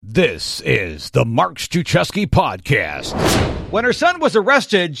This is the Mark Struczewski Podcast. When her son was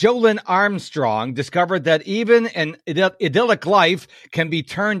arrested, Jolyn Armstrong discovered that even an idyllic life can be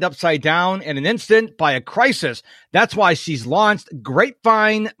turned upside down in an instant by a crisis. That's why she's launched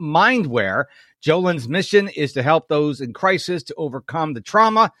Grapevine Mindware. Jolyn's mission is to help those in crisis to overcome the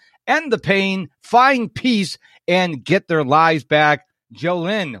trauma and the pain, find peace, and get their lives back.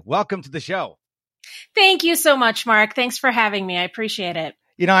 Jolyn, welcome to the show. Thank you so much, Mark. Thanks for having me. I appreciate it.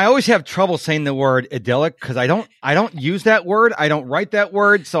 You know, I always have trouble saying the word idyllic because I don't use that word. I don't write that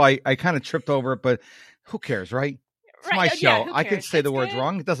word. So I kind of tripped over it, but who cares, right? It's my show. I can say the words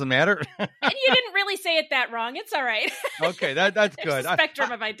wrong. It doesn't matter. And you didn't really say it that wrong. It's all right. Okay, that's good. A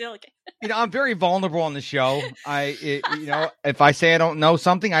spectrum of idyllic. You know, I'm very vulnerable on the show. If I say I don't know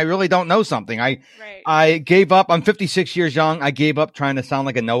something, I really don't know something. I gave up. I'm 56 years young. I gave up trying to sound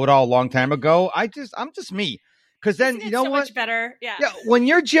like a know-it-all a long time ago. I'm just me. Because then, Isn't it you know so what? Much better. Yeah. When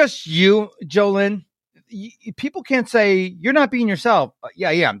you're just you, Jolyn, people can't say you're not being yourself.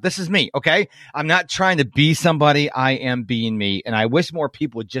 Yeah. This is me. Okay. I'm not trying to be somebody. I am being me. And I wish more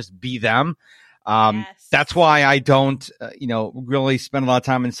people would just be them. Yes. That's why I don't, really spend a lot of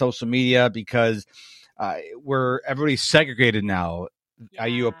time in social media because everybody's segregated now. Yeah. Are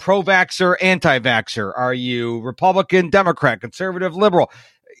you a pro-vaxxer, anti-vaxxer? Are you Republican, Democrat, conservative, liberal?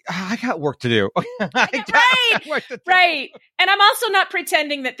 I got work to do. Right. And I'm also not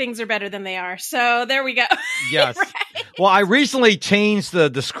pretending that things are better than they are. So there we go. Yes. Right. Well, I recently changed the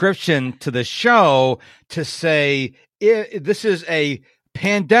description to the show to say this is a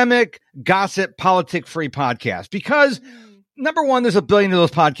pandemic gossip politic-free podcast because number one, there's a billion of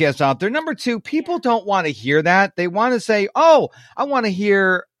those podcasts out there. Number two, people don't want to hear that. They want to say, oh, I want to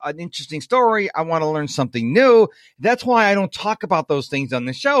hear an interesting story. I want to learn something new. That's why I don't talk about those things on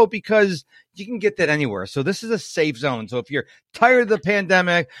the show because you can get that anywhere. So this is a safe zone. So if you're tired of the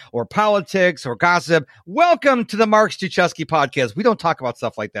pandemic or politics or gossip, welcome to the Mark Struczewski Podcast. We don't talk about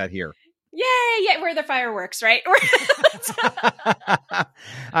stuff like that here. Yeah, we're the fireworks, right?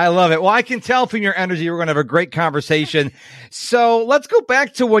 I love it. Well, I can tell from your energy, we're going to have a great conversation. So let's go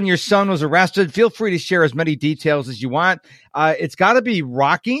back to when your son was arrested. Feel free to share as many details as you want. It's got to be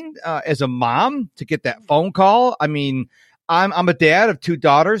rocking as a mom to get that phone call. I mean, I'm a dad of two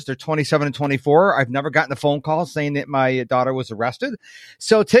daughters. They're 27 and 24. I've never gotten a phone call saying that my daughter was arrested.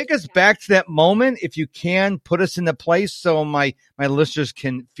 So take us back to that moment. If you can, put us in the place so my listeners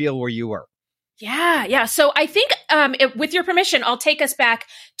can feel where you were. Yeah. So I think with your permission, I'll take us back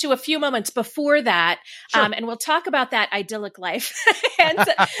to a few moments before that. Sure. And we'll talk about that idyllic life and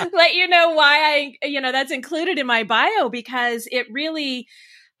let you know why that's included in my bio, because it really,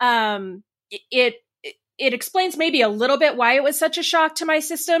 it explains maybe a little bit why it was such a shock to my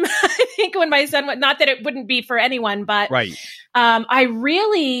system. I think when my son went, not that it wouldn't be for anyone, but right. I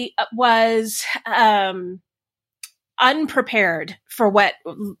really was unprepared for what,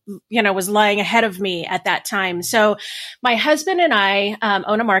 was lying ahead of me at that time. So my husband and I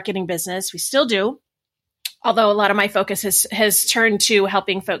own a marketing business. We still do. Although a lot of my focus has turned to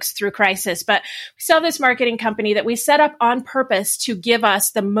helping folks through crisis, but we still have this marketing company that we set up on purpose to give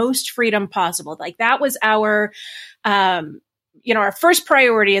us the most freedom possible. Like that was our, our first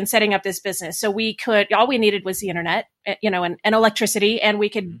priority in setting up this business. So all we needed was the internet, and electricity, and we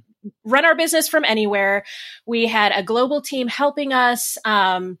could run our business from anywhere. We had a global team helping us,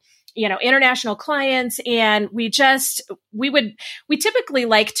 international clients. And we typically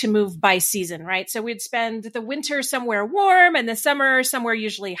like to move by season, right? So we'd spend the winter somewhere warm and the summer somewhere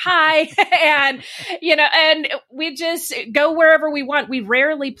usually high. And we just go wherever we want. We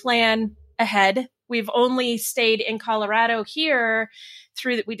rarely plan ahead. We've only stayed in Colorado here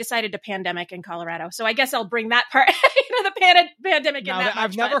we decided to pandemic in Colorado. So I guess I'll bring that part, the pandemic in that.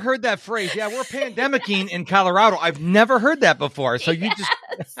 I've never heard that phrase. Yeah, we're pandemicing in Colorado. I've never heard that before. So you just.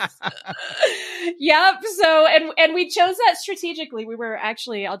 Yep. So, and we chose that strategically. We were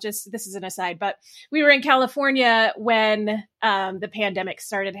actually, this is an aside, but we were in California when the pandemic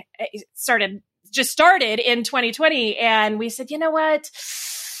started in 2020. And we said, you know what?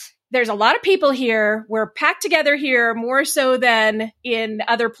 There's a lot of people here. We're packed together here more so than in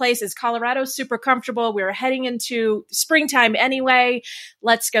other places. Colorado's super comfortable. We were heading into springtime anyway.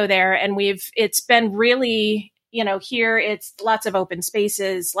 Let's go there. And it's been really, here it's lots of open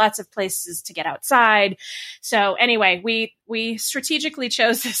spaces, lots of places to get outside. So anyway, we strategically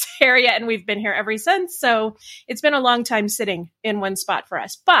chose this area and we've been here ever since. So it's been a long time sitting in one spot for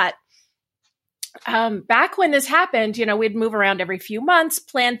us. But back when this happened, we'd move around every few months,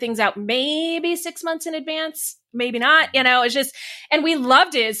 plan things out maybe 6 months in advance, maybe not, it's just, and we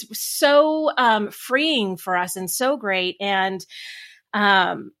loved it. It's so freeing for us and so great. And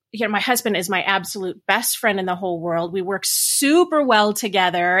my husband is my absolute best friend in the whole world. We work super well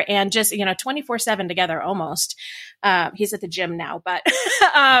together and just, 24/7 together almost. He's at the gym now, but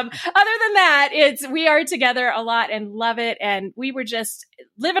other than that, we are together a lot and love it. And we were just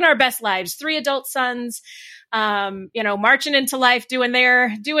living our best lives, 3 adult sons, marching into life, doing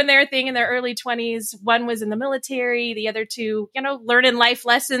their thing in their early 20s. One was in the military, the other two, learning life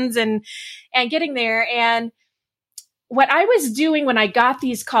lessons and getting there. And what I was doing when I got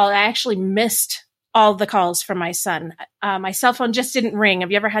these calls, I actually missed all the calls from my son. My cell phone just didn't ring.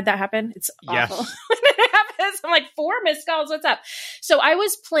 Have you ever had that happen? It's awful. Yes. When it happens, I'm like, 4 missed calls. What's up? So I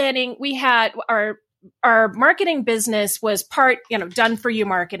was planning, we had our marketing business was part, done for you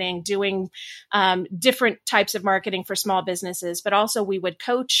marketing, doing different types of marketing for small businesses, but also we would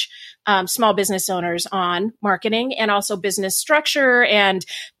coach small business owners on marketing and also business structure and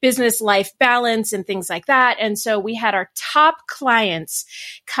business life balance and things like that. And so we had our top clients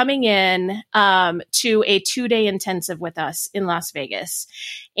coming in to a 2-day intensive with us in Las Vegas.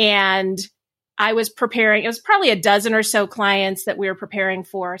 And I was preparing, it was probably a dozen or so clients that we were preparing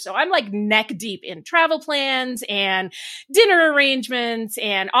for. So I'm like neck deep in travel plans and dinner arrangements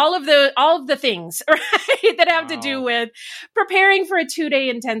and all of the things, right, that have to do with preparing for a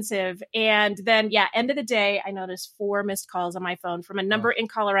 2-day intensive. And then, end of the day, I noticed 4 missed calls on my phone from a number in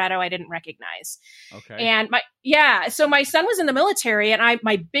Colorado I didn't recognize. Okay. And so my son was in the military, and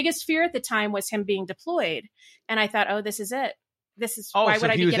my biggest fear at the time was him being deployed. And I thought, oh, this is it. This is why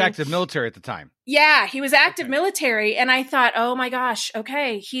would I be he was active military at the time. Yeah, he was active military. And I thought, oh my gosh,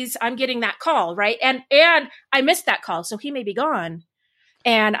 okay, I'm getting that call, right? And I missed that call, so he may be gone.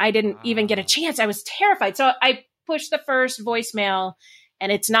 And I didn't even get a chance. I was terrified. So I pushed the first voicemail,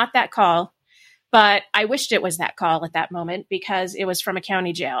 and it's not that call. But I wished it was that call at that moment because it was from a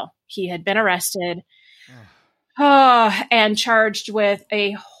county jail. He had been arrested and charged with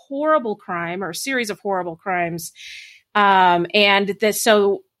a horrible crime, or a series of horrible crimes.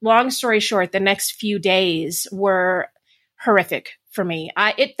 So long story short, the next few days were horrific for me.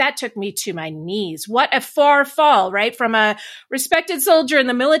 That took me to my knees. What a far fall, right? From a respected soldier in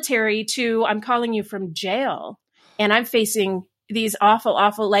the military to I'm calling you from jail, and I'm facing these awful,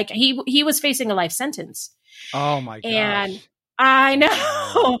 like he was facing a life sentence. Oh my gosh. And I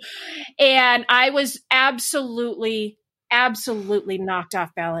know. And I was absolutely knocked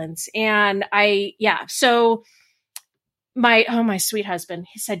off balance. And so my sweet husband,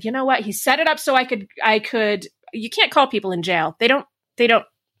 he said, you know what? He set it up so I could, you can't call people in jail. They don't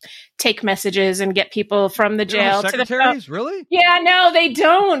take messages and get people from the jail to the phone. Really? Yeah, no, they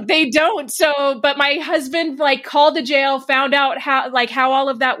don't. So, but my husband called the jail, found out how all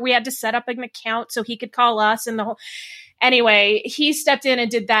of that, we had to set up an account so he could call us and the whole. Anyway, he stepped in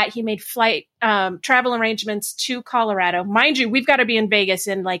and did that. He made flight travel arrangements to Colorado. Mind you, we've got to be in Vegas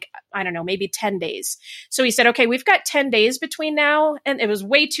in maybe 10 days. So he said, okay, we've got 10 days between now. And it was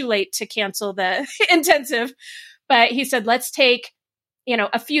way too late to cancel the intensive. But he said, let's take,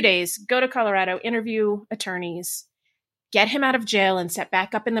 a few days, go to Colorado, interview attorneys, get him out of jail and set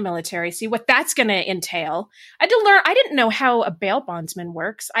back up in the military, see what that's going to entail. I had to learn. I didn't know how a bail bondsman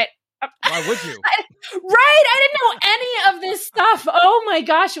works. Why would you? Right. I didn't know any of this stuff. Oh my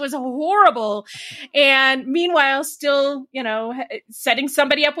gosh. It was horrible. And meanwhile, still, setting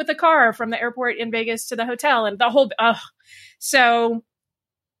somebody up with a car from the airport in Vegas to the hotel and the whole,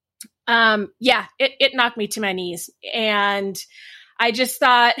 it knocked me to my knees. And I just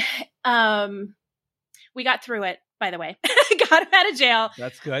thought, we got through it, by the way. Got him out of jail.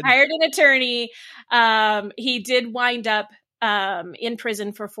 That's good. Hired an attorney. He did wind up in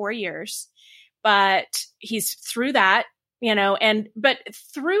prison for 4 years, but he's through that, but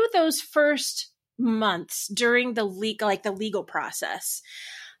through those first months during the legal process,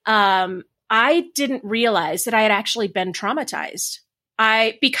 I didn't realize that I had actually been traumatized.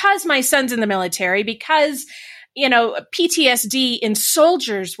 Because my son's in the military, because, PTSD in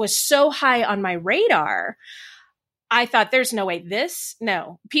soldiers was so high on my radar, I thought there's no way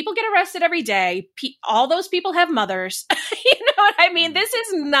no, people get arrested every day. All those people have mothers. You know what I mean? This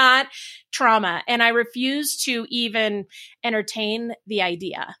is not trauma. And I refuse to even entertain the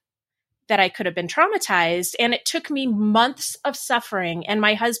idea that I could have been traumatized. And it took me months of suffering and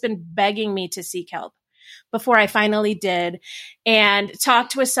my husband begging me to seek help before I finally did and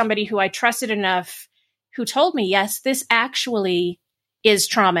talked with somebody who I trusted enough, who told me, yes, this actually is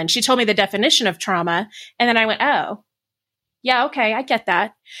trauma. And she told me the definition of trauma. And then I went, oh, Yeah. Okay. I get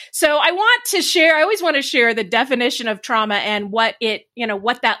that. So I always want to share the definition of trauma and what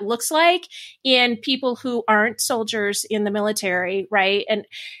what that looks like in people who aren't soldiers in the military. Right. And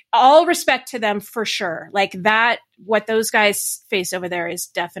all respect to them for sure. Like that, what those guys face over there is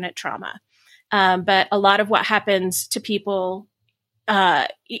definite trauma. But a lot of what happens to people,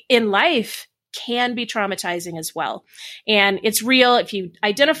 in life can be traumatizing as well. And it's real. If you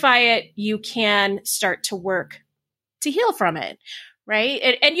identify it, you can start to work to heal from it,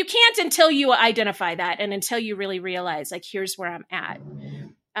 right? And you can't until you identify that and until you really realize, like, here's where I'm at.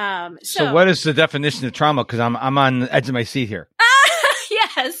 So what is the definition of trauma? Because I'm on the edge of my seat here.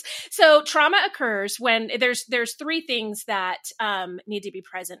 Yes. So trauma occurs when there's three things that need to be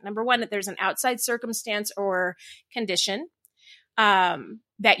present. Number one, that there's an outside circumstance or condition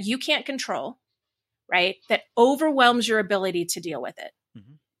that you can't control, right? That overwhelms your ability to deal with it.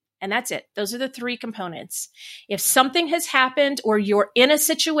 Mm-hmm. And that's it. Those are the three components. If something has happened or you're in a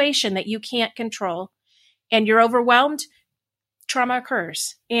situation that you can't control and you're overwhelmed, trauma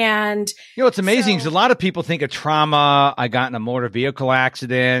occurs. And what's amazing is a lot of people think of trauma. I got in a motor vehicle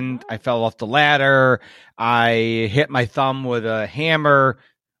accident. I fell off the ladder. I hit my thumb with a hammer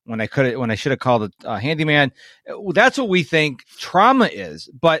when I should have called a handyman. That's what we think trauma is.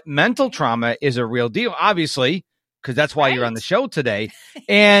 But mental trauma is a real deal, obviously, because that's why you're on the show today.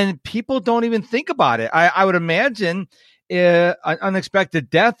 And people don't even think about it. I would imagine an unexpected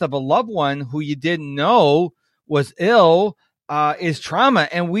death of a loved one who you didn't know was ill is trauma.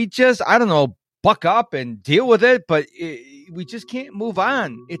 And we just, I don't know, buck up and deal with it, but we just can't move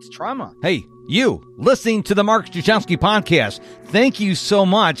on. It's trauma. Hey, you listening to the Mark Struczewski podcast, thank you so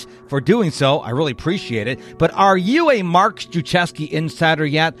much for doing so. I really appreciate it. But are you a Mark Struczewski insider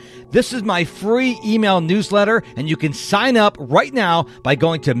yet? This is my free email newsletter, and you can sign up right now by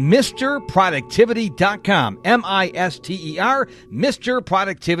going to MrProductivity.com. MISTER,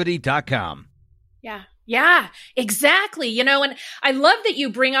 MrProductivity.com. Yeah. Yeah, exactly. And I love that you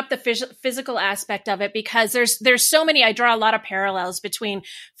bring up the physical aspect of it, because there's so many, I draw a lot of parallels between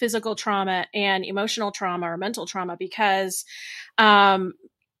physical trauma and emotional trauma or mental trauma, because we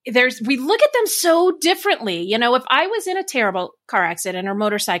look at them so differently. If I was in a terrible car accident or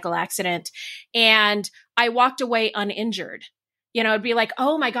motorcycle accident and I walked away uninjured, it'd be like,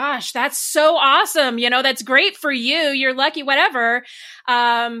 oh my gosh, that's so awesome. That's great for you. You're lucky, whatever.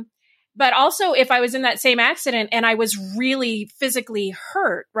 But also, if I was in that same accident and I was really physically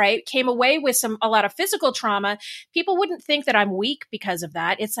hurt, right, came away with a lot of physical trauma, people wouldn't think that I'm weak because of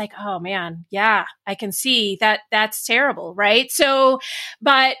that. It's like, oh man, yeah, I can see that that's terrible, right? So,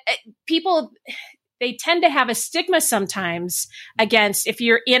 but people, they tend to have a stigma sometimes against if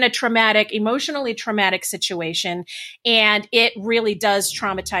you're in a emotionally traumatic situation and it really does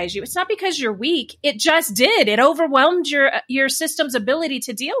traumatize you. It's not because you're weak. It just did. It overwhelmed your system's ability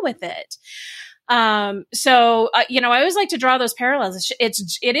to deal with it. I always like to draw those parallels.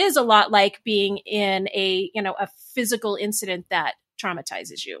 It is a lot like being in a physical incident that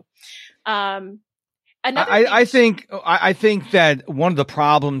traumatizes you. I think that one of the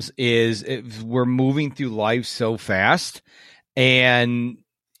problems is we're moving through life so fast, and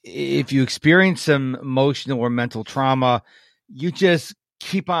if you experience some emotional or mental trauma, you just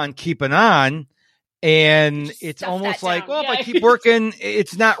keep on keeping on, and it's almost like, well, if I keep working,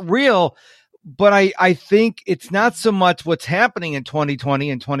 it's not real. But I think it's not so much what's happening in 2020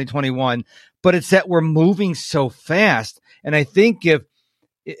 and 2021, but it's that we're moving so fast. And I think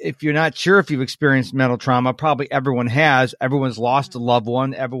if you're not sure if you've experienced mental trauma, probably everyone has. Everyone's lost a loved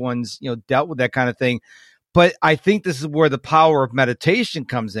one. Everyone's, dealt with that kind of thing. But I think this is where the power of meditation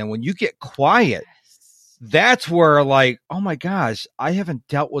comes in. When you get quiet, that's where, like, oh my gosh, I haven't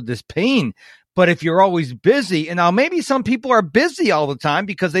dealt with this pain. But if you're always busy, and now maybe some people are busy all the time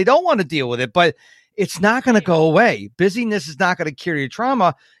because they don't want to deal with it, but it's not going to go away. Busyness is not going to cure your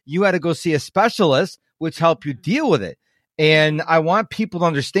trauma. You had to go see a specialist, which help you deal with it. And I want people to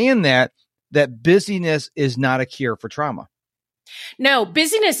understand that busyness is not a cure for trauma. No,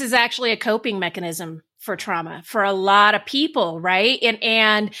 busyness is actually a coping mechanism for trauma for a lot of people, right?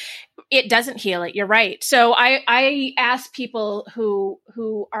 And it doesn't heal it. You're right. So I ask people who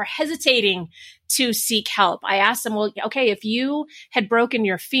are hesitating to seek help. I ask them, well, okay, if you had broken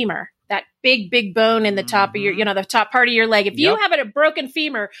your femur, that big bone in the top of your, the top part of your leg, if you have a broken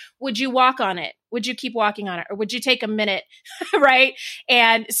femur, would you walk on it? Would you keep walking on it? Or would you take a minute, right,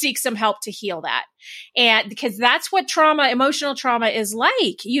 and seek some help to heal that? And because that's what emotional trauma is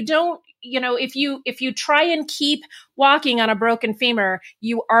like. You don't, if you try and keep walking on a broken femur,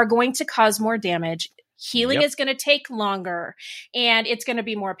 you are going to cause more damage. Healing is going to take longer and it's going to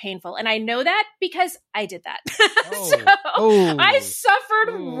be more painful. And I know that because I did that. I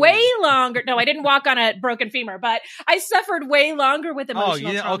suffered way longer. No, I didn't walk on a broken femur, but I suffered way longer with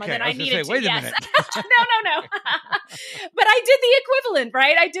emotional trauma than I needed to. Wait a minute. No. But I did the equivalent,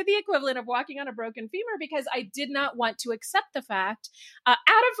 right? I did the equivalent of walking on a broken femur because I did not want to accept the fact, out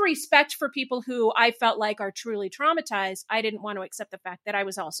of respect for people who I felt like are truly traumatized, I didn't want to accept the fact that I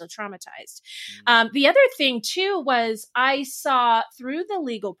was also traumatized. The other thing too was I saw through the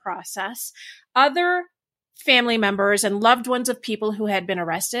legal process other family members and loved ones of people who had been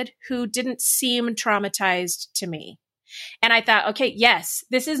arrested who didn't seem traumatized to me. And I thought, okay, yes,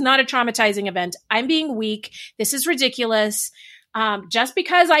 this is not a traumatizing event. I'm being weak. This is ridiculous. Just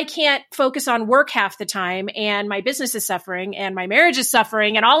because I can't focus on work half the time and my business is suffering and my marriage is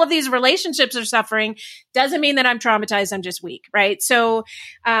suffering and all of these relationships are suffering doesn't mean that I'm traumatized. I'm just weak. Right. So,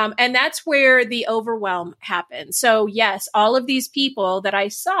 and that's where the overwhelm happened. So yes, all of these people that I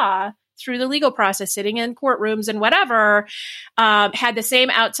saw through the legal process, sitting in courtrooms and whatever, had the same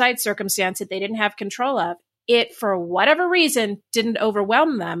outside circumstance that they didn't have control of. It, for whatever reason, didn't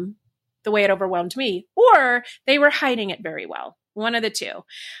overwhelm them the way it overwhelmed me, or they were hiding it very well. One of the two.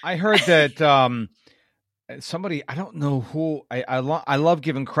 I heard that somebody, I don't know who, I love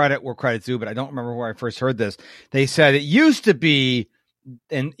giving credit where credit's due, but I don't remember where I first heard this. They said it used to be,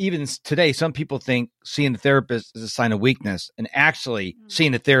 and even today, some people think seeing the therapist is a sign of weakness, and actually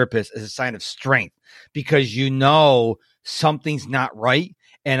seeing the therapist is a sign of strength because you know something's not right.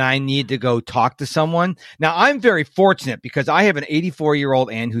 And I need to go talk to someone. Now, I'm very fortunate because I have an 84-year-old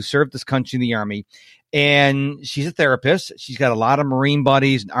aunt who served this country in the Army, and she's a therapist. She's got a lot of Marine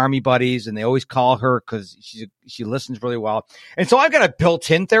buddies and Army buddies, and they always call her because she listens really well. And so I've got a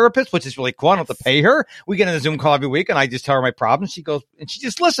built-in therapist, which is really cool. I don't have to pay her. We get in a Zoom call every week, and I just tell her my problems. She goes, and she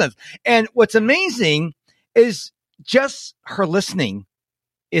just listens. And what's amazing is just her listening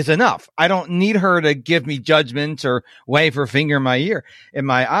is enough. I don't need her to give me judgments or wave her finger in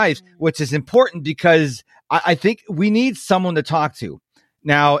my eyes, which is important because I think we need someone to talk to.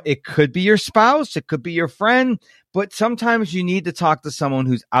 Now, it could be your spouse, it could be your friend, but sometimes you need to talk to someone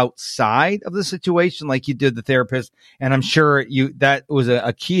who's outside of the situation, like you did the therapist. And I'm sure that was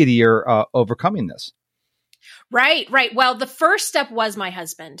a key to your overcoming this. Right. Well, the first step was my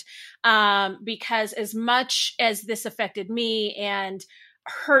husband, because as much as this affected me and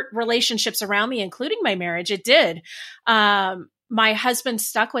hurt relationships around me, including my marriage, it did. My husband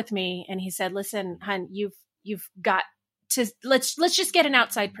stuck with me and he said, listen, hon, you've got to, let's just get an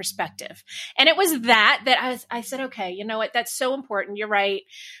outside perspective. And it was that I said, okay, you know what? That's so important. You're right.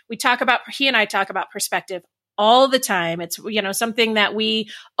 He and I talk about perspective all the time. It's, something that we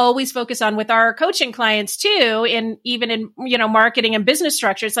always focus on with our coaching clients too. And even in, marketing and business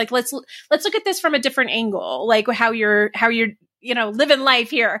structure, it's like, let's look at this from a different angle, like how you're living life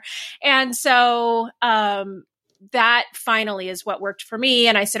here. And so, that finally is what worked for me.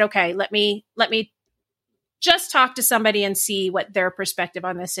 And I said, okay, let me just talk to somebody and see what their perspective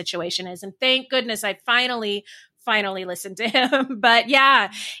on this situation is. And thank goodness I finally listened to him. But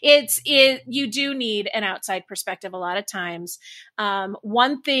yeah, you do need an outside perspective a lot of times.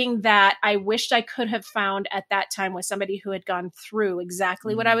 One thing that I wished I could have found at that time was somebody who had gone through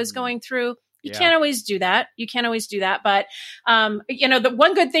exactly what I was going through. You can't always do that. But, the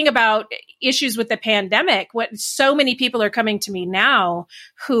one good thing about issues with the pandemic, what so many people are coming to me now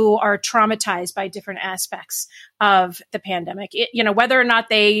who are traumatized by different aspects of the pandemic, whether or not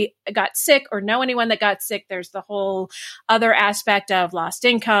they got sick or know anyone that got sick, there's the whole other aspect of lost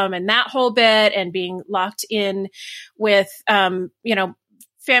income and that whole bit and being locked in with,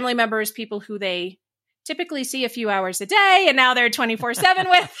 family members, people who they typically see a few hours a day and now they're 24/7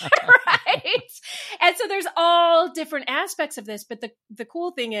 with, right? And so there's all different aspects of this, but the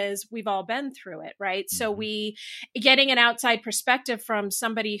cool thing is we've all been through it, right? So getting an outside perspective from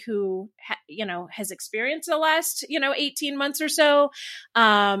somebody who, has experienced the last, 18 months or so,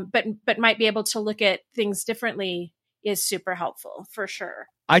 but might be able to look at things differently is super helpful for sure.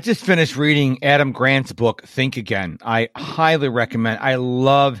 I just finished reading Adam Grant's book, Think Again. I highly recommend. I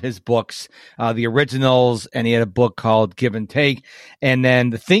love his books, the originals, and he had a book called Give and Take. And then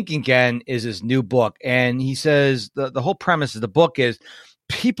the Think Again is his new book. And he says the whole premise of the book is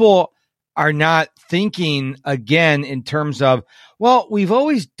people are not thinking again in terms of, well, we've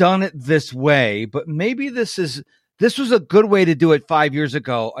always done it this way, but maybe this was a good way to do it 5 years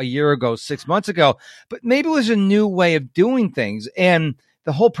ago, a year ago, 6 months ago, but maybe it was a new way of doing things. And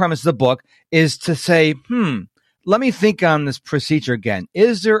the whole premise of the book is to say, let me think on this procedure again.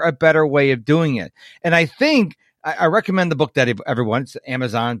 Is there a better way of doing it? And I think I recommend the book that everyone, it's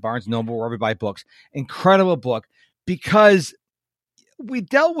Amazon, Barnes & Noble, wherever you buy books. Incredible book, because we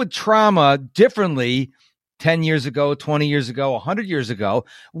dealt with trauma differently 10 years ago, 20 years ago, 100 years ago.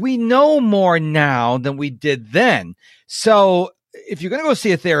 We know more now than we did then. So if you're going to go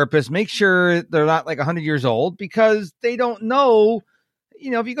see a therapist, make sure they're not like 100 years old, because they don't know.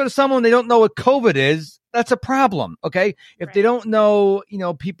 If you go to someone, they don't know what COVID is, that's a problem. Okay. If they don't know,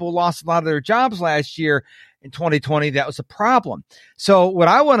 people lost a lot of their jobs last year in 2020, that was a problem. So what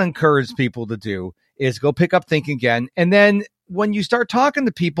I want to encourage people to do is go pick up Think Again. And then when you start talking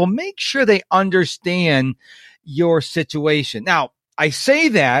to people, make sure they understand your situation. Now, I say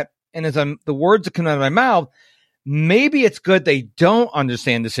that, and as the words are coming out of my mouth, maybe it's good they don't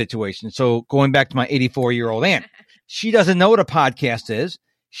understand the situation. So going back to my 84-year-old aunt, she doesn't know what a podcast is.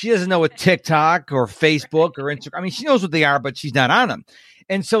 She doesn't know what TikTok or Facebook or Instagram. I mean, she knows what they are, but she's not on them.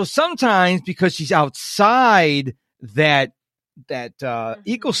 And so sometimes, because she's outside that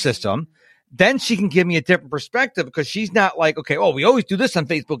ecosystem, then she can give me a different perspective, because she's not like, okay, we always do this on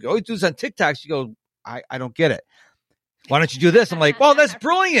Facebook, we always do this on TikTok. She goes, I don't get it. Why don't you do this? I'm like, well, that's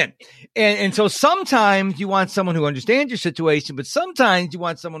brilliant. And so sometimes you want someone who understands your situation, but sometimes you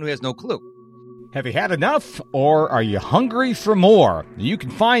want someone who has no clue. Have you had enough, or are you hungry for more? You can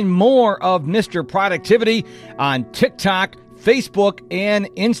find more of Mr. Productivity on TikTok, Facebook, and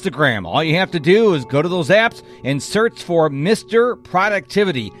Instagram. All you have to do is go to those apps and search for Mr.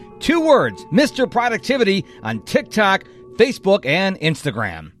 Productivity. 2 words, Mr. Productivity, on TikTok, Facebook, and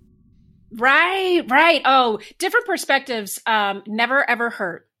Instagram. Right. Oh, different perspectives never ever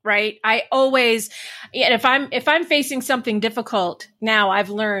hurt. Right. I always, if I'm facing something difficult now,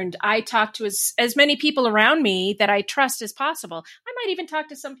 I've learned I talk to as many people around me that I trust as possible. I might even talk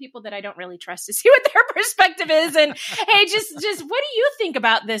to some people that I don't really trust to see what their perspective is. And hey, just what do you think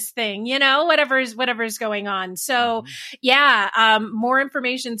about this thing? Whatever's going on. So more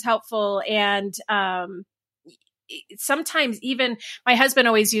information's helpful. And, sometimes even my husband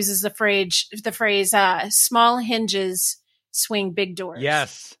always uses the phrase, small hinges swing big doors.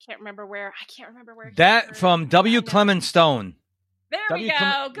 Yes. I can't remember where. That from W. Clement Stone. There we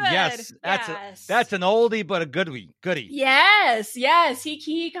go. Good. Yes. That's an oldie, but a goodie. Yes.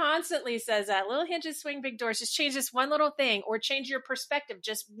 He constantly says that. Little hinges swing big doors. Just change this one little thing, or change your perspective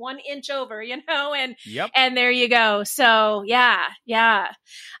just 1 inch over, and and there you go. So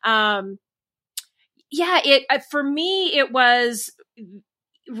for me, it was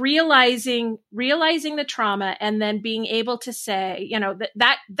realizing the trauma, and then being able to say,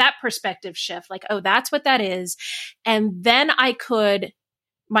 that perspective shift, like, oh, that's what that is. And then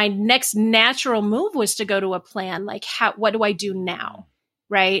my next natural move was to go to a plan. Like, what do I do now?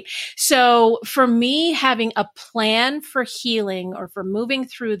 Right. So for me, having a plan for healing, or for moving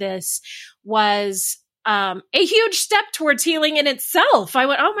through this, was a huge step towards healing in itself. I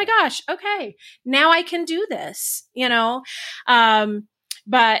went, oh my gosh, okay, now I can do this,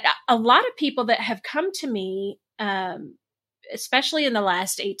 but a lot of people that have come to me, especially in the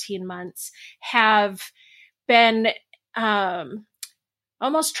last 18 months, have been, I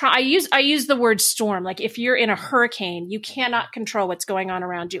use the word storm. Like, if you're in a hurricane, you cannot control what's going on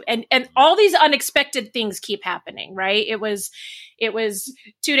around you. And all these unexpected things keep happening, right? It was 2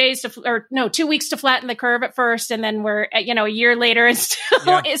 weeks to flatten the curve at first. And then we're, a year later, it's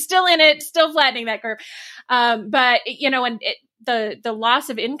still in it, still flattening that curve. But the loss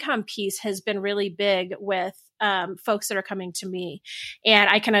of income piece has been really big with folks that are coming to me. And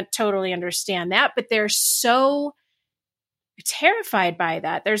I can totally understand that, but they're so terrified by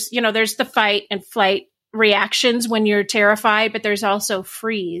that. There's the fight and flight reactions when you're terrified, but there's also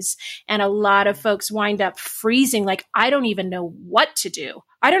freeze. And a lot of folks wind up freezing. Like, I don't even know what to do.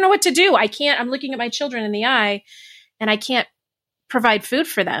 I'm looking at my children in the eye, and I can't provide food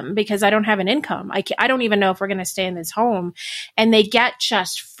for them because I don't have an income. I don't even know if we're going to stay in this home. And they get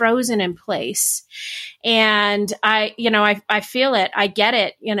just frozen in place. And I feel it. I get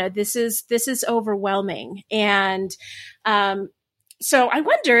it. This is overwhelming. And, so I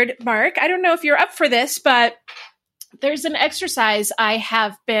wondered, Mark, I don't know if you're up for this, but there's an exercise I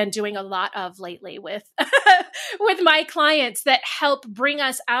have been doing a lot of lately with my clients that help bring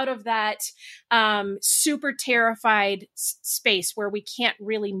us out of that super terrified space where we can't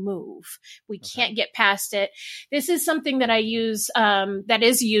really move. We can't get past it. This is something that I use that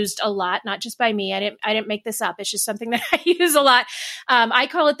is used a lot, not just by me. I didn't make this up. It's just something that I use a lot. I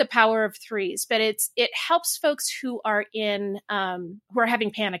call it the power of threes, but it helps folks who are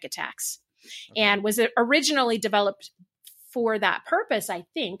having panic attacks. And was originally developed for that purpose, I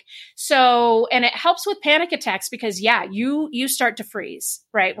think. So, and it helps with panic attacks because you start to freeze,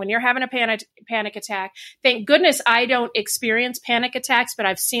 right? When you're having a panic attack. Thank goodness I don't experience panic attacks, but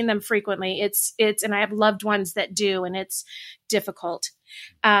I've seen them frequently. And I have loved ones that do, and it's difficult.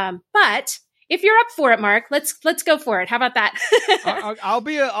 But if you're up for it, Mark, let's go for it. How about that? I'll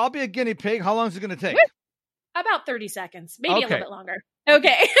be a guinea pig. How long is it going to take? About 30 seconds, maybe a little bit longer.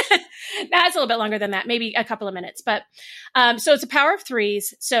 Okay. That's a little bit longer than that, maybe a couple of minutes. But so it's a power of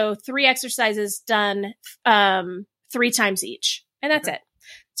threes. So 3 exercises done 3 times each. And that's it.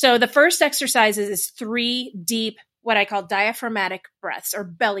 So the first exercise is 3 deep, what I call diaphragmatic breaths or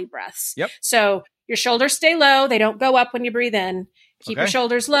belly breaths. Yep. So your shoulders stay low. They don't go up when you breathe in. Keep your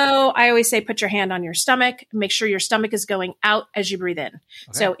shoulders low. I always say put your hand on your stomach. Make sure your stomach is going out as you breathe in. Okay.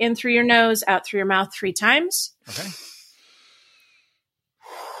 So in through your nose, out through your mouth 3 times. Okay.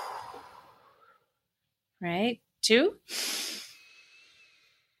 Right. 2.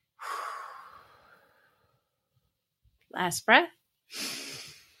 Last breath.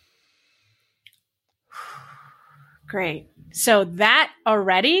 Great. So that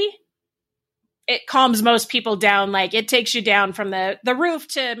already, it calms most people down. Like it takes you down from the roof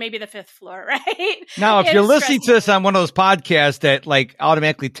to maybe the 5th floor, right? Now, if you're listening to this on one of those podcasts that like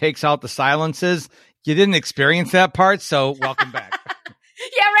automatically takes out the silences, you didn't experience that part. So welcome back.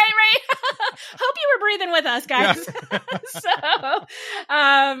 Yeah, right. Hope you were breathing with us, guys.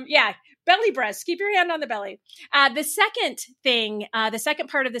 Yeah. So, belly breaths. Keep your hand on the belly. The second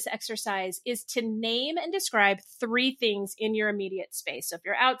part of this exercise is to name and describe 3 things in your immediate space. So if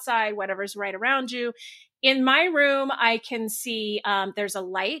you're outside, whatever's right around you. In my room, I can see there's a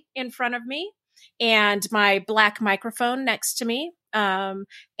light in front of me and my black microphone next to me. And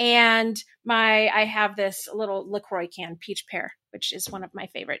I have this little LaCroix can, peach pear, which is one of my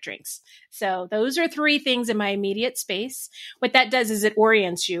favorite drinks. So those are 3 things in my immediate space. What that does is it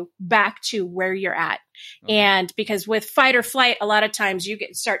orients you back to where you're at. Okay. And because with fight or flight, a lot of times you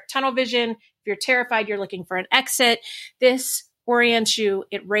start tunnel vision. If you're terrified, you're looking for an exit. This orients you.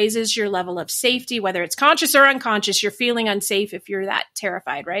 It raises your level of safety, whether it's conscious or unconscious. You're feeling unsafe if you're that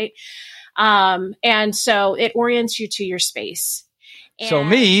terrified, right? And so it orients you to your space. So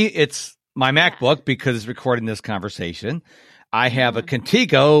me, it's my MacBook because it's recording this conversation. I have a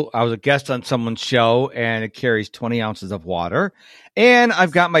Contigo. I was a guest on someone's show, and it carries 20 ounces of water. And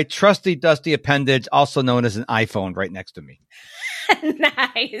I've got my trusty, dusty appendage, also known as an iPhone, right next to me.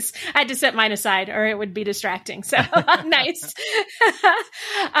 Nice. I had to set mine aside or it would be distracting. So nice.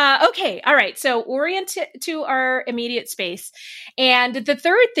 Okay. All right. So orient to our immediate space. And the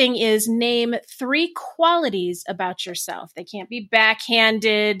third thing is name 3 qualities about yourself. They can't be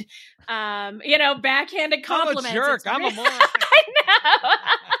backhanded, backhanded compliments. I'm a jerk. I'm a moron. I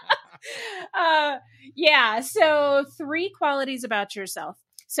know. Yeah. So 3 qualities about yourself.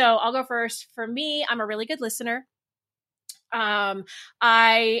 So I'll go first. For me, I'm a really good listener.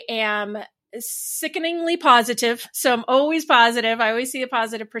 I am sickeningly positive. So I'm always positive. I always see a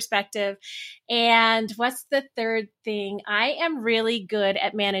positive perspective. And what's the third thing? I am really good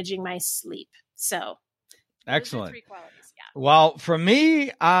at managing my sleep. So excellent. 3 qualities. Yeah. Well, for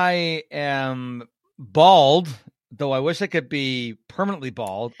me, I am bald. Though I wish I could be permanently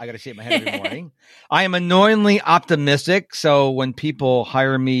bald. I got to shave my head every morning. I am annoyingly optimistic. So when people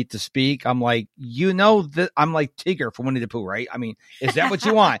hire me to speak, I'm like, that I'm like Tigger from Winnie the Pooh, right? I mean, is that what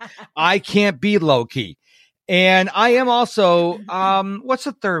you want? I can't be low key. And I am also, what's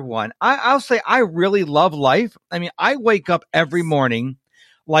the third one? I'll say I really love life. I mean, I wake up every morning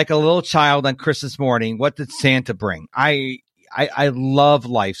like a little child on Christmas morning. What did Santa bring? I love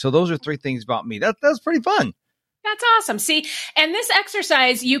life. So those are 3 things about me. That's pretty fun. That's awesome. See, and this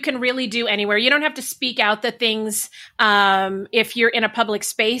exercise you can really do anywhere. You don't have to speak out the things if you're in a public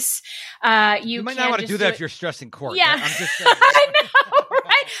space. You might not want to do that if you're stressed in court. Yeah, I'm just saying. I know,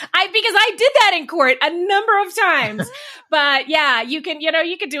 right? Because I did that in court a number of times. But yeah, you can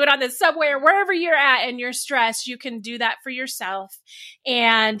do it on the subway or wherever you're at and you're stressed. You can do that for yourself,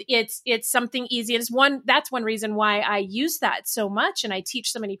 and it's something easy. And that's one reason why I use that so much, and I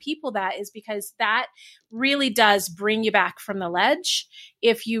teach so many people that is because that really does bring you back from the ledge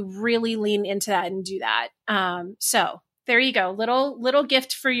if you really lean into that and do that. So there you go. Little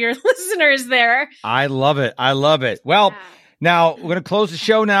gift for your listeners there. I love it. Well, now we're going to close the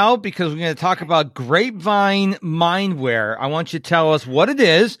show now because we're going to talk about Grapevine Mindwear. I want you to tell us what it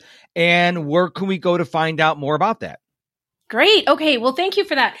is and where can we go to find out more about that? Great. Okay. Well, thank you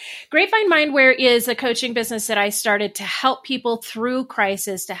for that. Grapevine Mindware is a coaching business that I started to help people through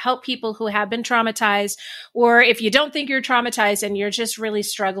crisis, to help people who have been traumatized, or if you don't think you're traumatized and you're just really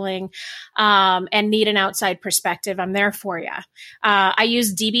struggling and need an outside perspective, I'm there for you. I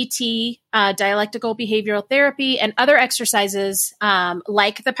use DBT, dialectical behavioral therapy, and other exercises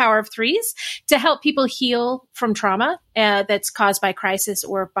like the Power of Threes to help people heal from trauma that's caused by crisis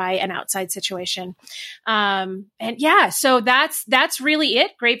or by an outside situation. So that's really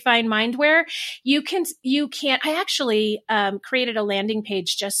it. Grapevine Mindware. I actually created a landing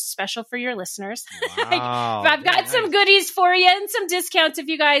page just special for your listeners. Wow. I've got some goodies for you and some discounts if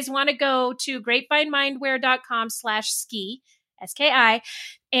you guys want to go to grapevinemindware.com/ski, SKI.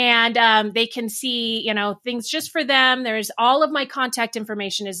 And they can see, things just for them. There's all of my contact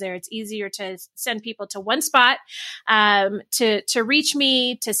information is there. It's easier to send people to one spot to reach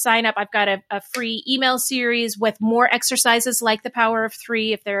me, to sign up. I've got a free email series with more exercises like the Power of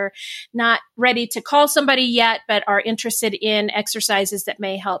Three if they're not ready to call somebody yet, but are interested in exercises that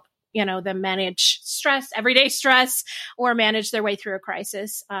may help them manage stress, everyday stress, or manage their way through a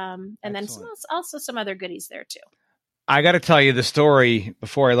crisis. And then also some other goodies there too. I got to tell you the story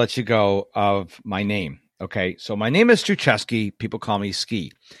before I let you go of my name. Okay. So my name is Struczewski. People call me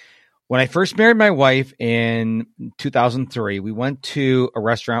Ski. When I first married my wife in 2003, we went to a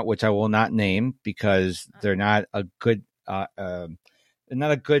restaurant, which I will not name because they're not a good, not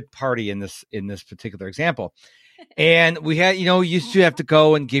a good party in this particular example. And we had, you used to have to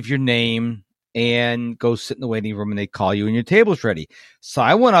go and give your name and go sit in the waiting room and they call you and your table's ready. So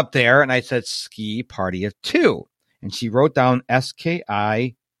I went up there and I said, Ski Party of Two. And she wrote down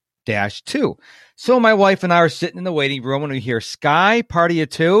SKI-2. So my wife and I are sitting in the waiting room and we hear Sky Party of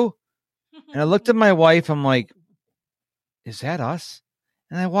Two. And I looked at my wife. I'm like, is that us?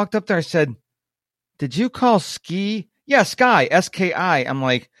 And I walked up there. I said, did you call Ski? Yeah, Sky, SKI. I'm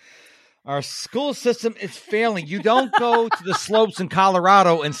like, our school system is failing. You don't go to the slopes in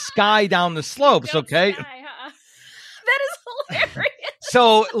Colorado and sky down the slopes, okay? Sky, huh? That is hilarious.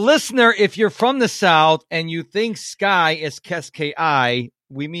 So, listener, if you're from the South and you think Sky is SKI,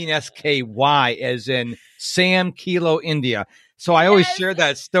 we mean SKY, as in Sam Kilo India. So I always share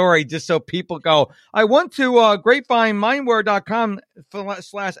that story just so people go, I went to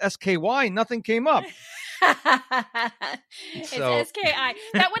grapevinemindware.com/SKY. Nothing came up. It's SKI. That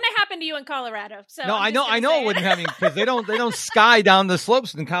wouldn't have happened to you in Colorado. So no, I know it wouldn't happen because they don't sky down the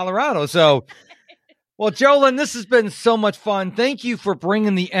slopes in Colorado. So. Well, Jolyn, this has been so much fun. Thank you for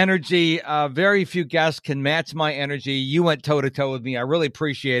bringing the energy. Very few guests can match my energy. You went toe-to-toe with me. I really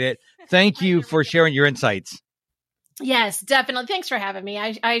appreciate it. Thank you for sharing your insights. Yes, definitely. Thanks for having me.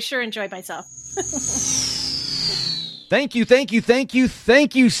 I sure enjoyed myself. Thank you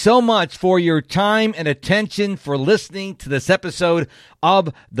so much for your time and attention for listening to this episode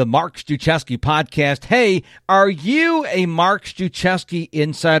of the Mark Struczewski podcast. Hey, are you a Mark Struczewski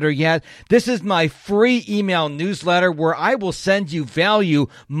insider yet? This is my free email newsletter where I will send you value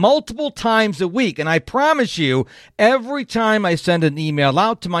multiple times a week. And I promise you, every time I send an email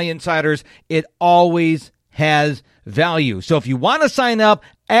out to my insiders, it always has value. So if you want to sign up,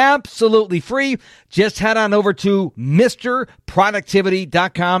 absolutely free, just head on over to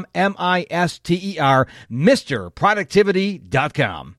MrProductivity.com, MISTER, MrProductivity.com.